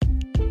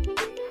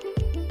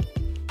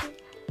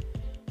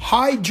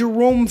Hi,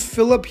 Jerome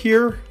Phillip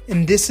here,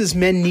 and this is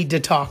Men Need to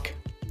Talk.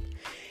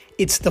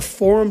 It's the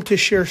forum to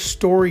share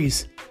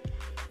stories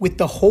with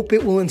the hope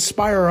it will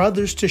inspire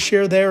others to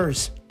share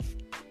theirs.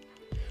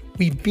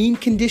 We've been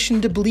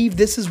conditioned to believe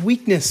this is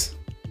weakness.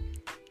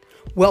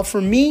 Well,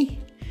 for me,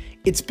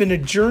 it's been a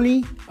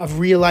journey of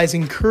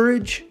realizing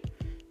courage,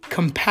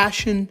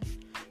 compassion,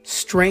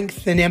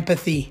 strength, and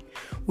empathy,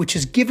 which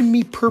has given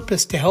me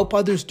purpose to help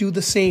others do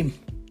the same.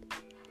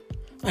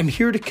 I'm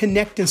here to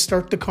connect and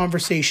start the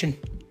conversation.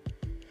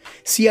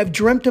 See, I've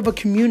dreamt of a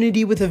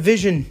community with a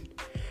vision,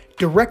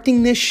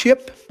 directing this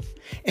ship,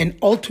 and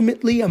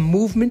ultimately a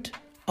movement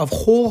of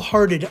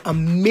wholehearted,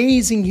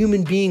 amazing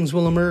human beings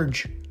will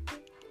emerge.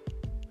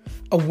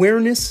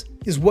 Awareness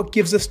is what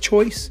gives us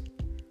choice,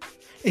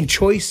 and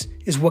choice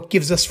is what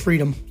gives us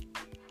freedom.